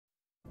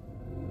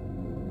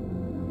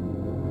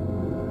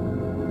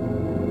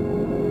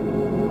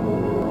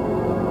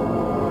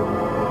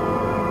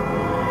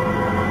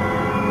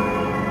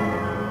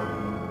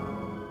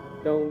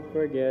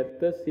forget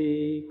the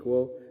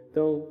sequel.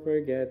 Don't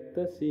forget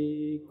the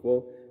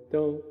sequel.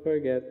 Don't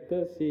forget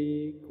the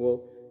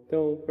sequel.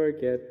 Don't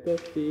forget the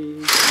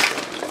sequel.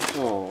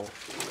 Oh.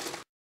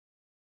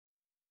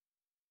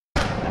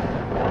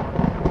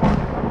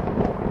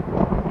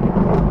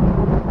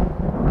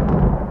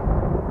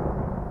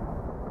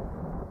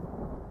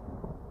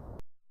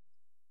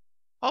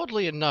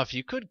 Oddly enough,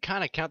 you could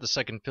kinda count the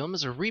second film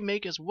as a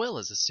remake as well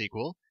as a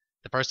sequel.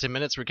 The first 10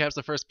 minutes recaps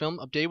the first film,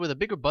 updated with a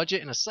bigger budget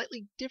and a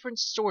slightly different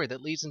story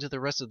that leads into the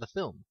rest of the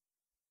film.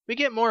 We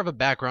get more of a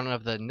background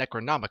of the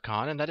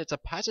Necronomicon and that it's a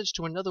passage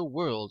to another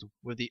world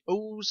with the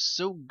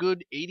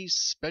oh-so-good 80s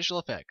special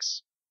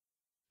effects.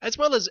 As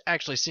well as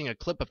actually seeing a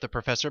clip of the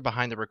professor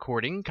behind the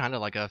recording, kinda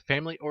like a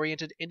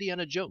family-oriented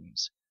Indiana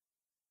Jones.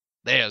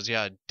 There's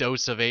your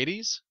dose of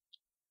 80s.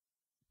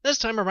 This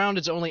time around,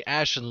 it's only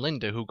Ash and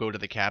Linda who go to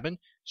the cabin.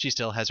 She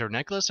still has her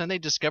necklace, and they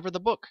discover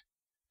the book.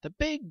 The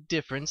big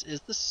difference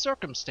is the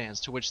circumstance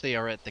to which they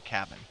are at the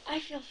cabin. I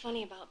feel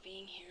funny about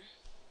being here.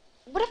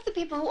 What if the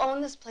people who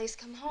own this place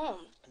come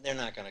home? They're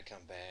not going to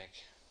come back.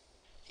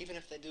 Even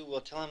if they do,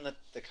 we'll tell them that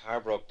the car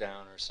broke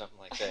down or something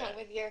like that.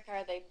 With your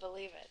car, they'd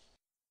believe it.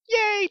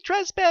 Yay,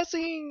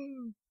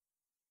 trespassing!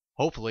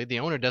 Hopefully,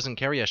 the owner doesn't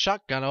carry a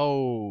shotgun.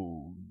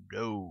 Oh,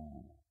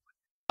 no.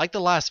 Like the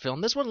last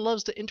film, this one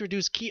loves to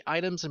introduce key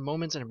items and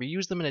moments and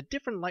reuse them in a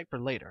different light for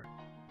later.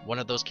 One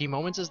of those key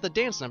moments is the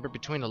dance number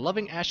between a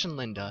loving Ash and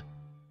Linda.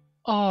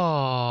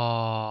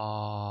 Aww.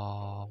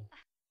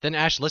 Then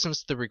Ash listens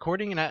to the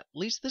recording, and at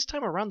least this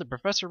time around the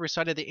professor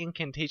recited the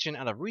incantation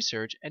out of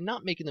research and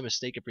not making the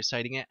mistake of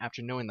reciting it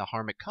after knowing the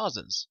harm it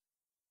causes.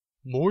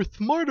 Morth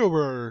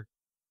murderer!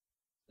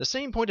 The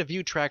same point of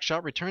view track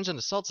shot returns and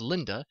assaults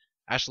Linda.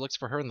 Ash looks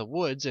for her in the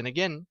woods, and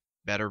again,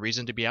 better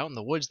reason to be out in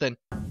the woods than...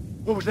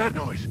 What was that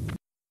noise?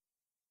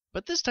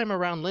 But this time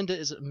around, Linda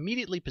is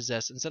immediately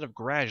possessed instead of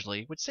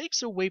gradually, which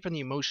takes away from the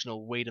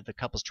emotional weight of the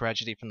couple's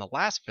tragedy from the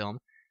last film,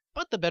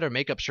 but the better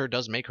makeup sure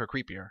does make her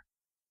creepier.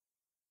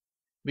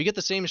 We get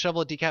the same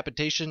shovel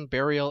decapitation,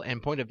 burial,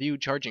 and point of view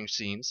charging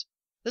scenes.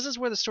 This is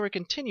where the story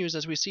continues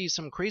as we see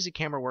some crazy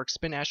camera work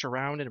spin Ash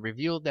around and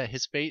reveal that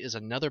his fate is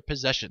another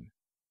possession,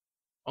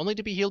 only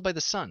to be healed by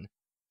the sun,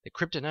 the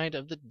kryptonite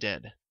of the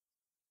dead.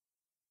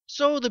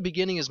 So the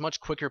beginning is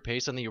much quicker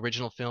paced than the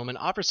original film and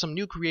offers some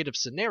new creative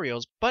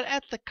scenarios, but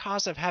at the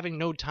cost of having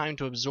no time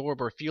to absorb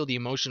or feel the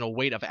emotional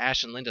weight of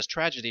Ash and Linda's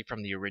tragedy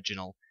from the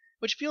original,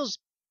 which feels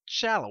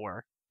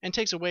shallower and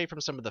takes away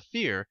from some of the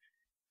fear.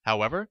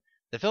 However,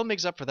 the film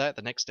makes up for that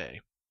the next day.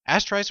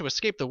 Ash tries to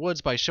escape the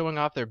woods by showing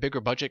off their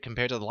bigger budget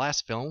compared to the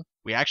last film.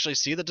 We actually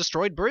see the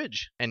destroyed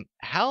bridge. And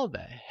how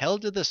the hell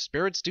did the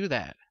spirits do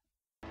that?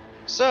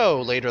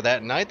 So, later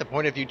that night, the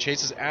point of view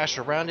chases Ash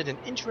around in an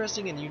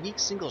interesting and unique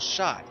single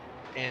shot.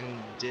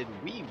 And did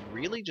we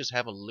really just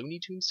have a Looney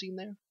Tunes scene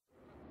there?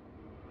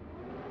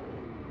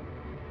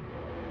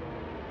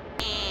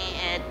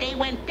 They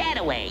went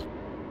that way.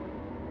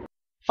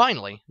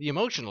 Finally, the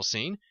emotional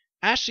scene.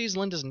 Ash sees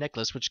Linda's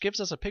necklace, which gives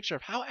us a picture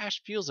of how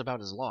Ash feels about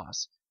his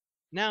loss.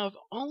 Now, if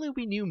only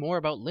we knew more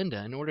about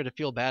Linda in order to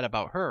feel bad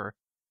about her.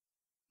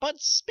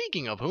 But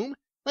speaking of whom,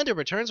 Linda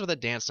returns with a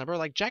dance number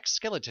like Jack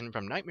Skellington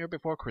from Nightmare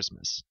Before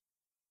Christmas.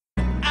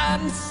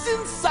 And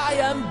since I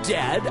am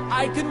dead,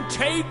 I can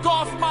take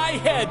off my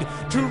head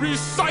to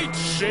recite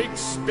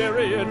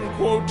Shakespearean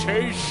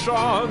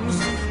quotations.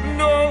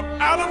 No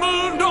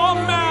animal nor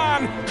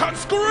man can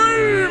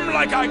scream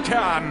like I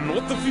can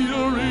with the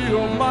fury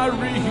of my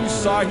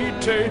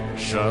recitations.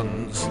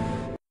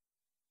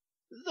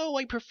 Though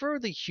I prefer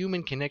the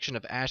human connection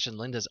of Ash and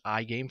Linda's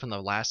eye game from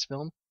the last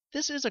film,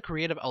 this is a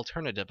creative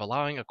alternative,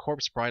 allowing a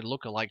corpse bride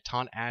look-alike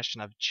taunt Ash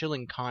in a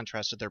chilling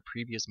contrast to their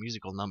previous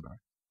musical number.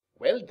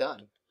 Well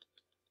done.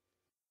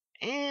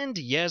 And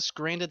yes,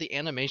 granted the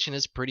animation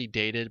is pretty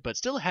dated, but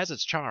still has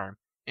its charm.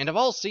 And of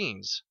all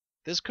scenes,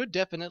 this could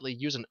definitely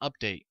use an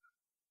update.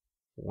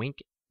 Wink,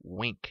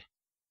 wink.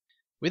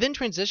 We then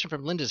transition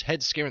from Linda's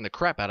head scaring the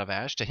crap out of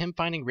Ash to him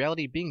finding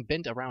reality being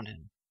bent around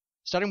him.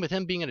 Starting with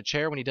him being in a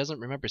chair when he doesn't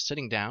remember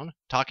sitting down,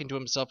 talking to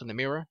himself in the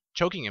mirror,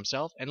 choking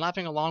himself, and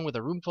laughing along with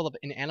a room full of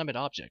inanimate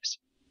objects.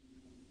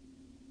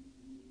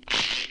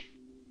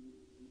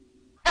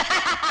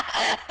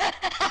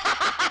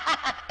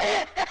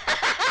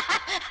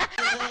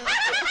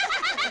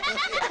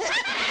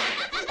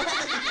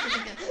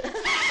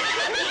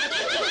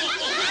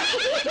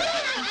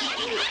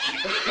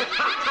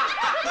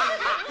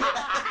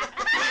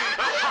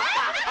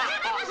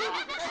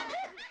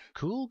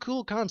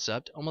 Cool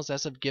concept, almost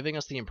as if giving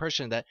us the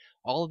impression that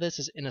all of this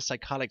is in a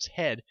psychotic's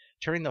head,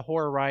 turning the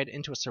horror ride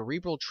into a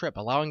cerebral trip,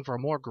 allowing for a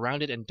more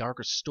grounded and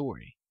darker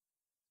story.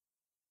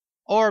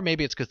 Or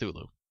maybe it's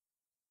Cthulhu.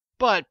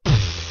 But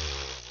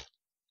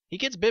he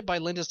gets bit by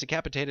Linda's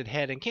decapitated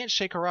head and can't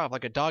shake her off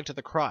like a dog to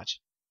the crotch.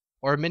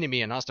 Or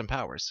Mini-Me in Austin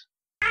Powers.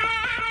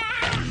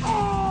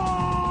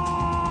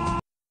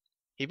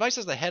 He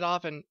vices the head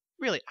off, and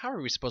really, how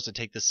are we supposed to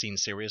take this scene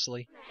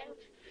seriously?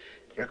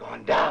 You're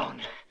going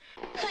down.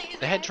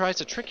 The head tries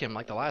to trick him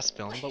like the last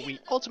film, but we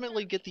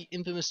ultimately get the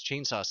infamous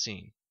chainsaw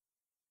scene.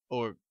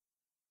 Or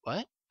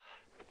what?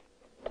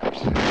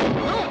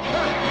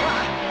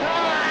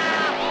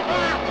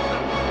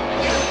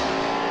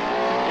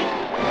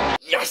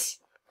 Yes!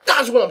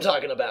 That's what I'm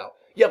talking about!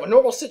 You have a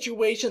normal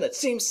situation that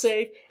seems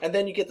safe, and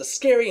then you get the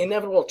scary,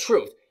 inevitable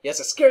truth. You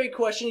ask a scary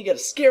question, you get a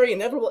scary,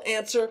 inevitable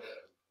answer,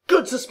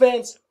 good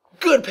suspense,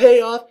 good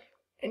payoff,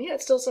 and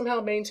yet still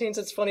somehow maintains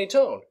its funny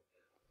tone.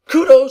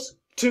 Kudos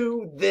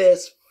to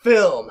this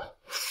film!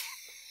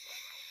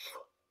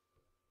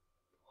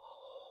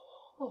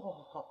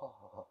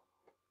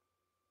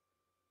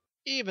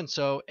 Even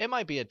so, it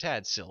might be a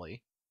tad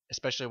silly,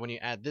 especially when you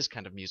add this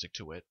kind of music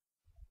to it.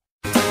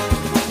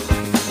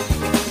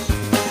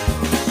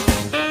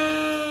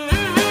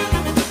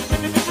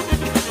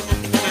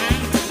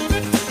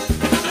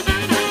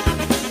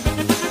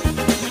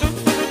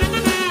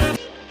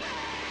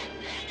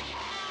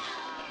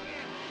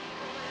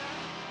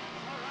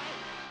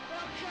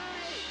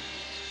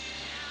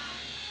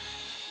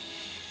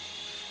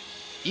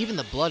 Even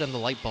the blood on the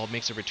light bulb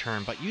makes a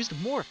return, but used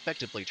more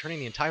effectively, turning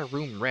the entire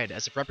room red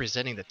as if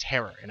representing the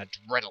terror and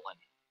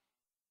adrenaline.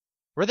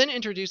 We're then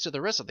introduced to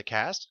the rest of the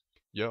cast.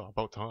 Yeah,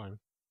 about time.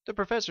 The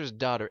professor's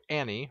daughter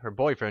Annie, her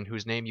boyfriend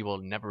whose name you will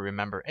never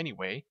remember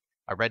anyway,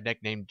 a redneck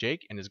named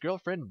Jake, and his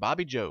girlfriend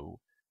Bobby Joe,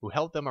 who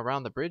helped them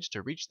around the bridge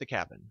to reach the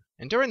cabin.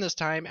 And during this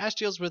time, Ash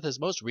deals with his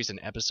most recent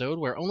episode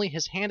where only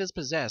his hand is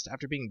possessed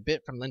after being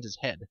bit from Linda's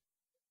head.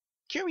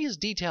 Curious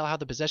detail how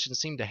the possession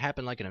seemed to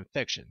happen like an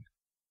infection.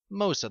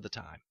 Most of the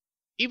time.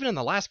 Even in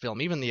the last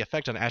film, even the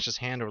effect on Ash's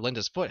hand or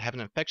Linda's foot have an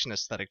infection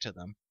aesthetic to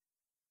them.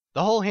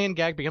 The whole hand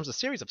gag becomes a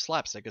series of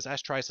slapstick as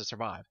Ash tries to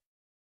survive.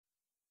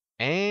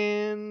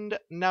 And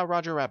now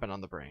Roger Rabbit on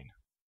the brain.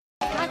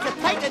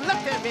 Contemplating,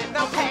 looked at me,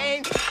 no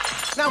pain,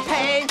 no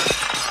pain,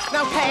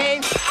 no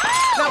pain,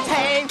 no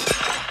pain,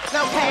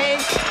 no pain,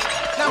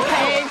 no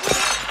pain,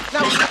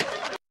 no.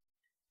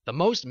 The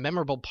most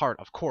memorable part,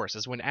 of course,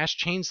 is when Ash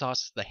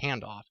chainsaws the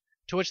hand off,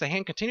 to which the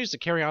hand continues to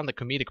carry on the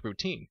comedic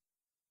routine.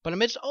 But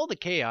amidst all the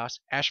chaos,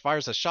 Ash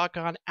fires a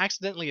shotgun,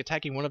 accidentally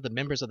attacking one of the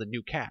members of the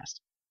new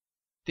cast.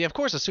 They of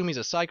course assume he's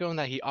a psycho and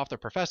that he offed the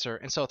professor,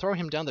 and so throw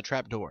him down the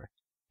trap door.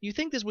 You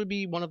think this would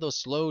be one of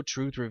those slow,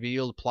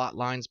 truth-revealed plot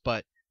lines,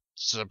 but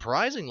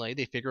surprisingly,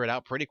 they figure it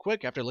out pretty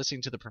quick after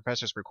listening to the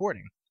professor's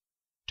recording,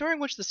 during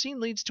which the scene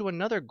leads to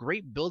another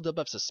great build-up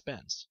of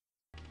suspense.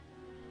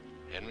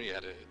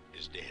 Henrietta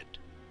is dead.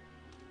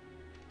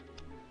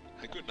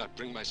 I could not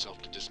bring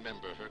myself to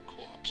dismember her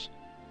corpse.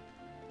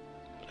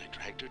 But I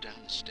dragged her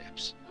down the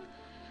steps,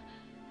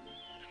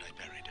 and I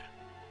buried her.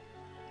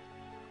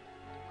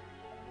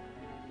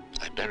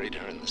 I buried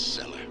her in the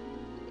cellar.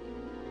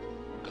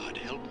 God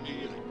help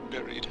me, I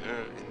buried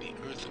her in the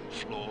earthen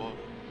floor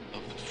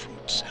of the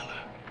fruit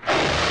cellar.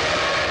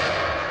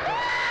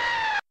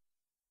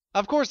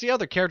 Of course, the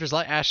other characters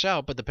let Ash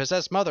out, but the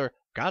possessed mother,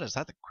 God, is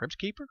that the Crypt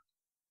Keeper?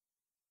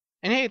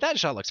 And hey, that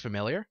shot looks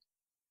familiar.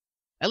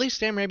 At least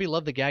Sam Raimi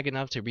loved the gag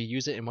enough to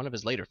reuse it in one of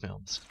his later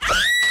films.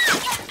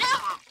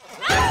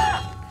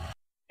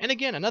 And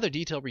again, another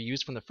detail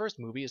reused from the first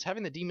movie is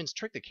having the demons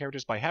trick the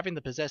characters by having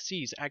the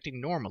possessees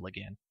acting normal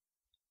again.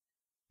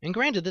 And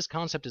granted, this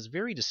concept is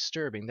very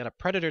disturbing that a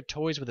predator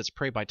toys with its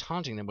prey by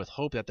taunting them with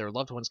hope that their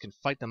loved ones can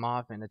fight them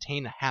off and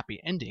attain a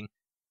happy ending.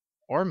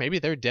 Or maybe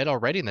they're dead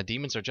already and the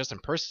demons are just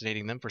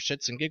impersonating them for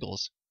shits and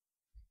giggles.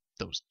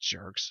 Those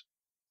jerks.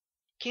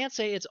 Can't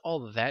say it's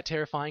all that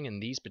terrifying in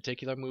these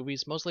particular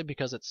movies, mostly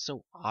because it's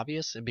so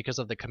obvious and because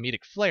of the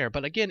comedic flair,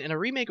 but again, in a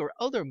remake or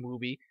other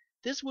movie,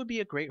 this would be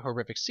a great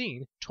horrific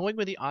scene, toying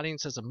with the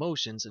audience's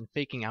emotions and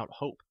faking out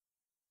hope.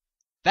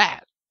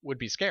 That would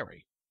be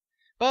scary.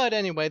 But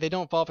anyway, they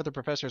don't fall for the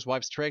professor's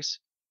wife's tricks,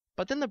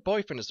 but then the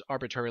boyfriend is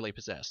arbitrarily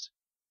possessed.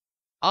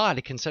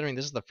 Odd, considering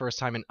this is the first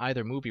time in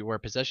either movie where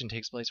possession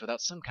takes place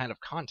without some kind of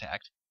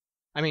contact.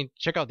 I mean,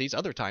 check out these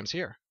other times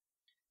here.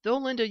 Though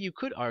Linda, you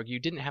could argue,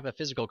 didn't have a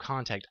physical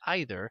contact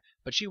either,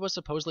 but she was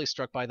supposedly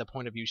struck by the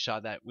point of view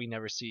shot that we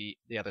never see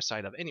the other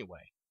side of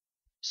anyway.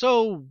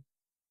 So,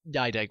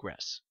 I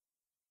digress.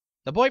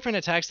 The boyfriend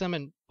attacks them,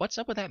 and what's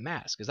up with that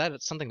mask? Is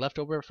that something left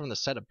over from the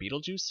set of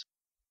Beetlejuice?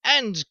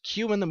 And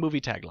cue in the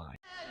movie tagline.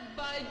 Dead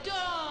by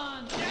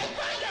dawn! Dead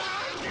by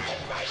dawn!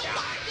 Dead by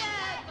dawn!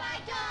 Dead by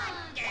dawn!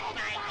 Dead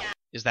by dawn!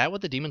 Is that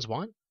what the demons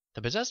want?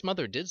 The possessed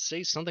mother did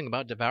say something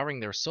about devouring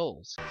their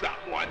souls.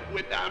 Someone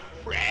with a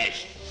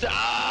fresh soul!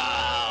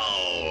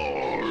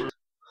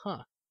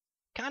 Huh.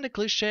 Kinda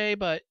cliche,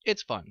 but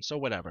it's fun, so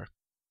whatever.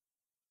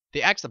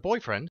 They axe the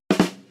boyfriend,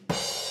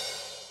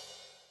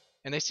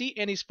 and they see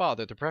Annie's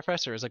father, the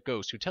professor, as a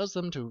ghost who tells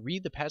them to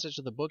read the passage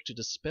of the book to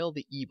dispel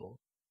the evil.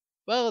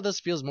 Well, this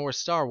feels more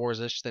Star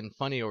Wars-ish than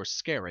funny or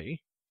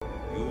scary.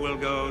 You will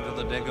go to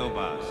the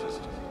Dagobah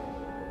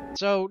system.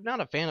 So, not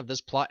a fan of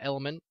this plot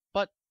element,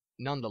 but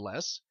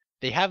nonetheless,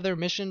 they have their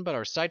mission but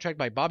are sidetracked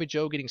by Bobby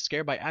Joe getting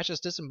scared by Ash's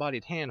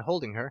disembodied hand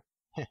holding her.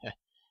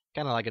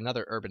 Kinda like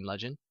another urban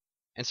legend.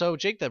 And so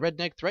Jake the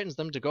redneck threatens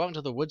them to go out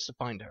into the woods to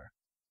find her.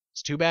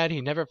 It's too bad he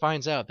never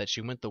finds out that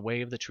she went the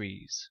way of the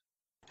trees.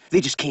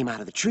 They just came out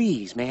of the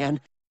trees,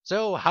 man.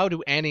 So how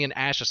do Annie and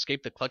Ash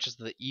escape the clutches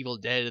of the evil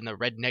dead and the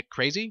redneck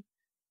crazy?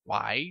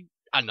 Why,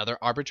 another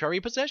arbitrary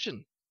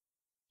possession.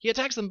 He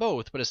attacks them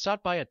both, but is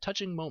stopped by a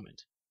touching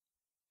moment.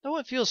 Though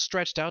it feels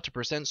stretched out to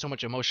present so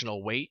much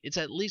emotional weight, it's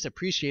at least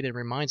appreciated and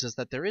reminds us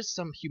that there is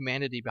some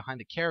humanity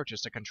behind the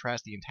characters to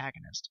contrast the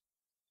antagonist.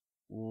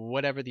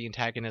 Whatever the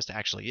antagonist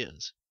actually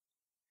is.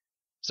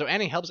 So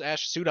Annie helps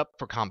Ash suit up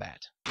for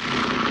combat.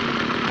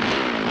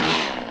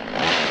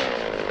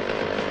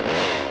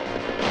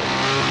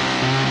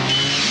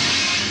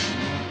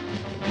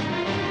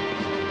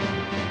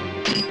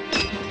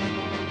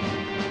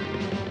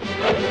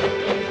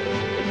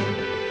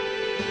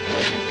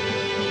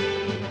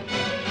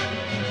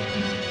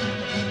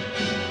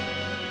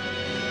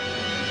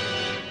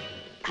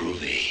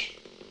 Groovy.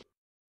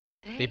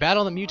 They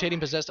battle the mutating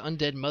possessed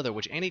undead mother,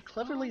 which Annie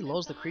cleverly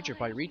lulls the creature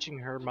by reaching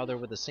her mother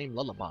with the same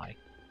lullaby.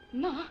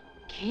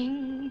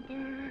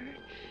 Mockingbird.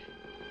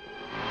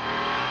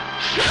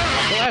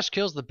 After Ash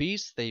kills the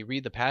beast, they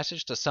read the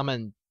passage to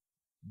summon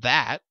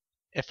that.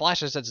 It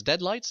flashes its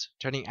deadlights,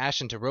 turning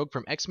Ash into Rogue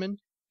from X-Men.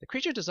 The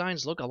creature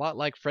designs look a lot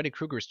like Freddy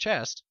Krueger's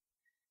chest.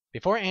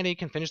 Before Annie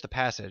can finish the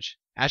passage,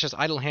 Ash's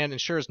idle hand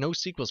ensures no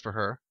sequels for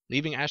her,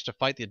 leaving Ash to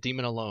fight the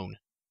demon alone.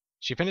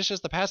 She finishes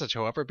the passage,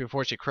 however,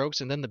 before she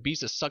croaks, and then the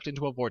beast is sucked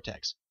into a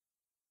vortex.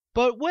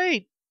 But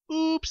wait!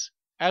 Oops!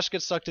 Ash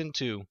gets sucked in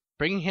too,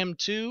 bringing him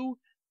to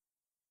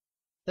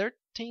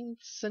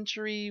 13th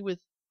century with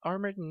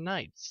armored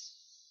knights.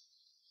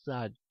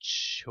 A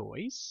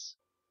choice?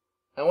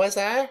 And what's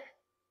that?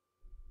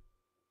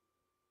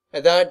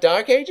 The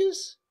Dark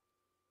Ages?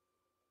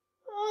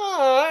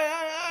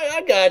 Oh,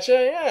 I gotcha.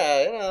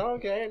 Yeah,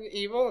 okay.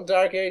 Evil and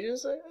Dark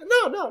Ages.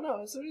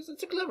 No.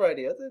 It's a clever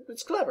idea.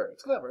 It's clever.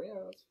 It's clever.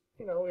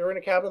 We were in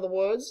a cabin in the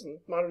woods and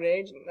modern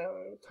age and now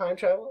time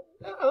travel.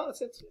 No, it's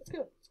good. It's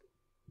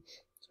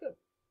good.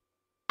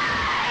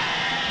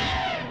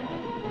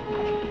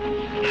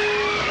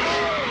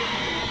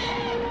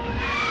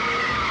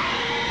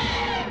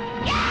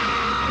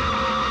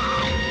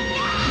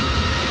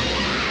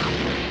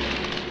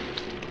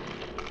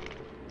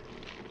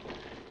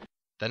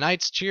 The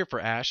knights cheer for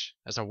Ash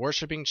as a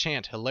worshipping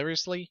chant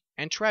hilariously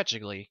and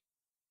tragically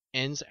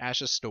ends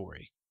Ash's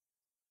story.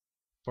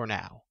 For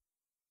now.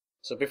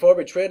 So before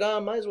we tread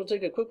on, might as well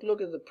take a quick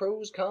look at the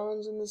pros,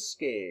 cons, and the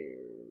scares.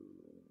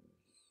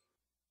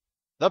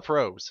 The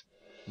pros.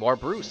 More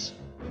Bruce.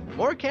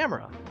 More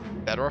camera.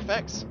 Better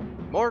effects.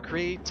 More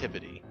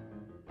creativity.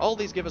 All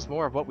these give us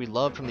more of what we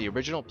loved from the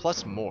original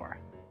plus more.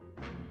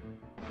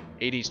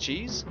 80s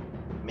cheese?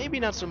 Maybe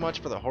not so much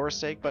for the horror's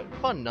sake, but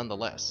fun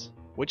nonetheless.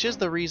 Which is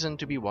the reason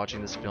to be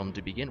watching this film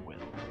to begin with.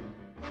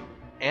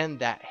 And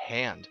that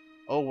hand.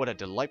 Oh, what a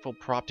delightful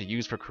prop to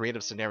use for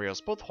creative scenarios,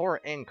 both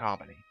horror and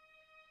comedy.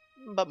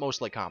 But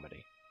mostly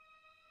comedy.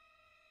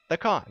 The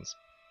cons.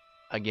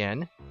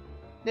 Again,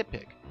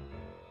 nitpick.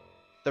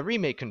 The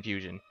remake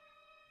confusion.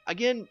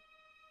 Again,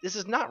 this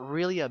is not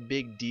really a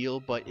big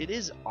deal, but it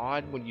is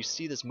odd when you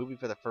see this movie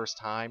for the first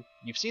time.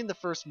 You've seen the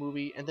first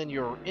movie, and then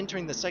you're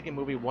entering the second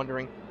movie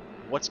wondering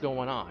what's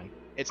going on.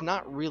 It's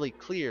not really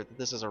clear that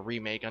this is a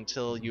remake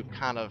until you've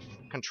kind of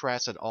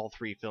contrasted all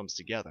three films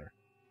together.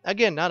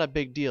 Again, not a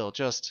big deal,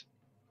 just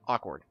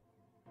awkward.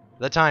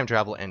 The time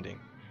travel ending.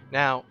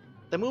 Now,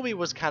 the movie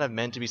was kind of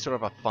meant to be sort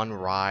of a fun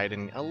ride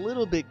and a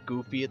little bit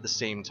goofy at the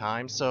same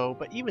time,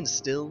 but even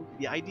still,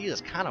 the idea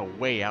is kind of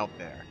way out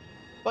there.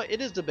 But it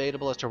is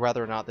debatable as to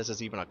whether or not this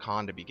is even a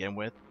con to begin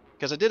with,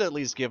 because it did at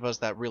least give us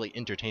that really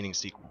entertaining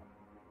sequel.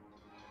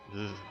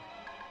 Ugh.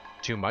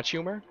 Too much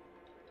humor?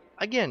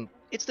 Again,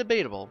 it's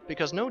debatable,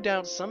 because no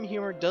doubt some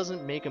humor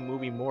doesn't make a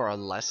movie more or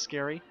less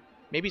scary.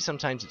 Maybe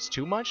sometimes it's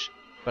too much,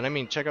 but I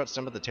mean, check out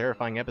some of the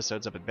terrifying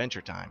episodes of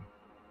Adventure Time.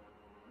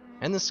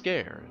 And the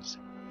scares.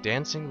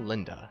 Dancing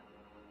Linda.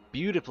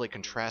 Beautifully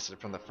contrasted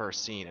from the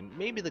first scene, and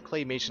maybe the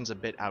claymation's a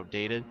bit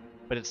outdated,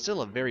 but it's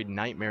still a very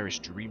nightmarish,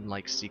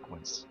 dreamlike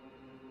sequence.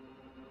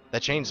 The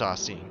chainsaw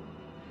scene.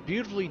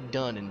 Beautifully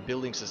done in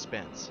building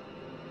suspense.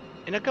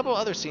 And a couple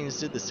other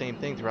scenes did the same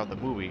thing throughout the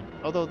movie,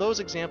 although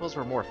those examples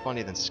were more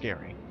funny than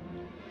scary.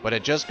 But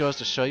it just goes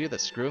to show you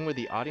that screwing with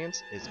the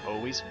audience is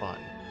always fun.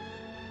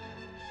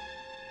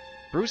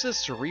 Bruce's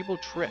cerebral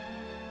trip.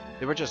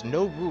 There were just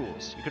no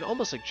rules. You could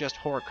almost suggest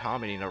horror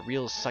comedy in a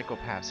real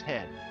psychopath's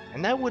head,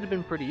 and that would have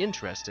been pretty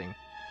interesting.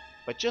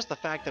 But just the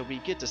fact that we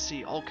get to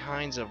see all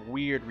kinds of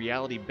weird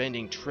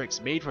reality-bending tricks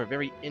made for a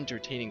very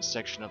entertaining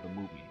section of the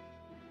movie.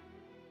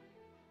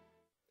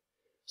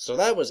 So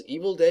that was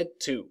Evil Dead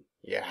 2.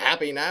 You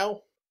happy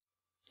now?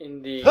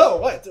 Indeed.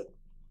 Oh, what?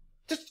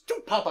 Just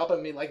don't pop up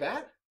on me like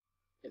that.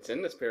 It's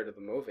in the spirit of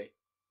the movie.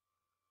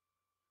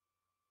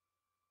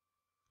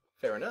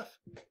 Fair enough.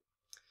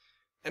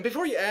 And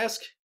before you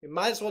ask, we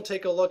might as well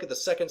take a look at the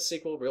second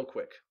sequel real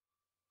quick.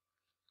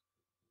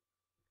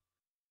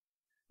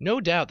 No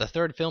doubt the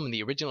third film in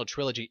the original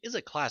trilogy is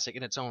a classic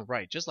in its own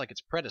right, just like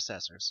its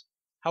predecessors.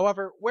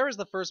 However, whereas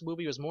the first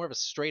movie was more of a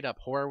straight-up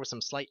horror with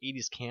some slight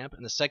 80s camp,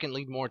 and the second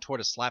leaned more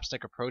toward a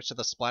slapstick approach to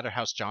the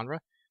splatterhouse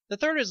genre, the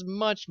third is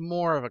much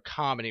more of a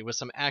comedy with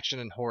some action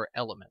and horror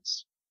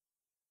elements.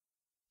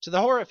 To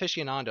the horror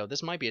aficionado,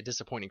 this might be a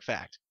disappointing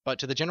fact, but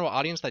to the general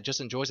audience that just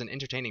enjoys an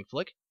entertaining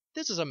flick,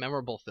 this is a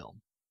memorable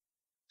film.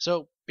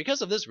 So,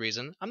 because of this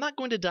reason, I'm not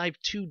going to dive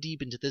too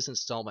deep into this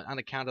installment on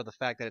account of the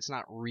fact that it's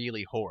not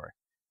really horror.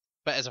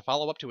 But as a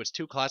follow-up to its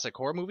two classic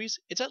horror movies,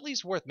 it's at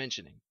least worth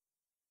mentioning.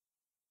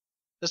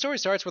 The story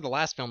starts where the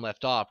last film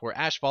left off, where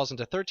Ash falls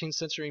into 13th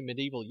century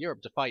medieval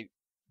Europe to fight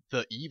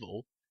the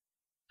evil.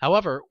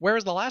 However,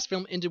 whereas the last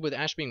film ended with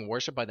Ash being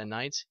worshipped by the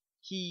knights,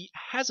 he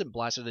hasn't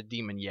blasted a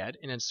demon yet,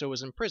 and so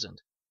is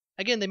imprisoned.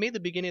 Again, they made the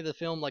beginning of the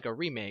film like a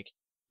remake.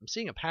 I'm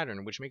seeing a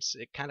pattern which makes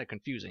it kinda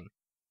confusing.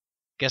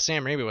 Guess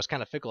Sam Raimi was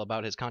kinda fickle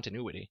about his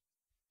continuity.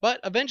 But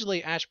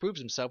eventually Ash proves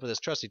himself with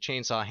his trusty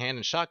chainsaw hand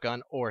and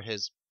shotgun, or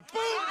his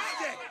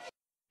boomstick!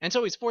 And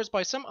so he's forced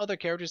by some other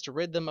characters to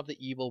rid them of the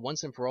evil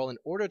once and for all in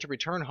order to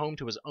return home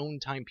to his own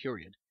time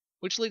period,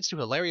 which leads to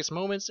hilarious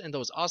moments and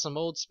those awesome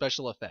old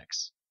special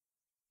effects.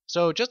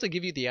 So just to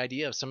give you the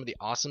idea of some of the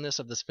awesomeness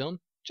of this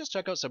film, just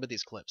check out some of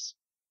these clips.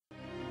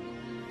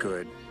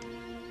 Good.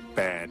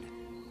 Bad.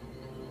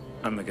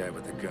 I'm the guy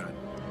with the gun.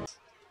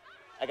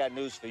 I got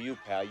news for you,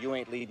 pal. You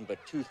ain't leading but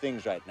two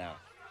things right now.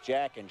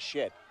 Jack and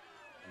shit.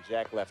 And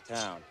Jack left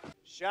town.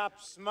 Shop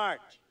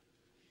smart.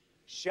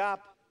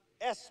 Shop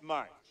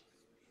S-smart.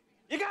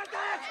 You got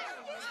that?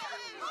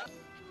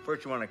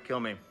 First you want to kill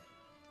me.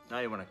 Now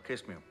you want to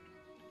kiss me.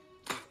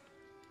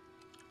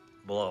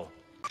 Blow.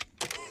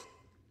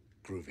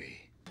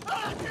 Groovy.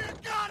 Oh, dear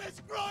God, it's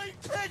growing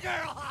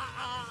bigger!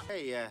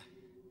 Hey,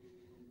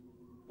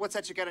 what's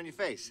that you got on your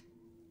face?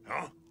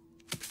 Huh?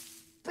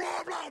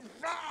 Blah, blah,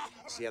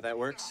 blah. See how that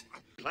works?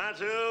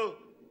 Klaatu!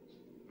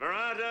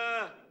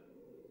 Veranda!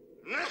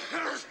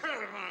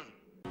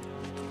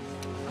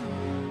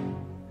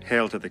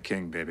 Hail to the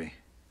king, baby.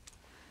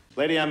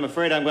 Lady, I'm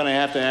afraid I'm going to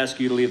have to ask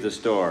you to leave the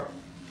store.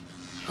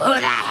 Who the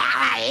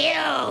hell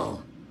are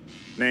you?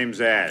 Name's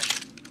Ash.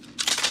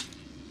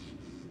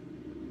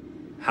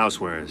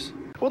 Housewares.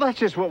 Well, that's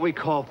just what we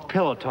call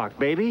pillow talk,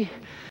 baby.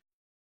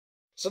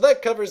 So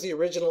that covers the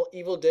original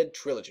Evil Dead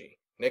trilogy.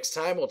 Next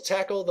time we'll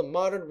tackle the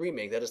modern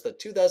remake, that is the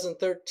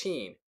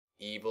 2013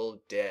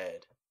 Evil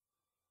Dead.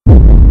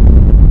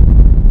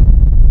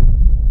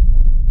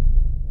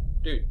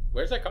 Dude,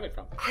 where's that coming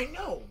from? I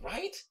know,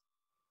 right?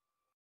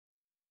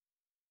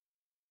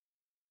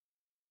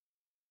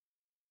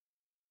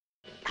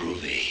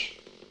 Groovy.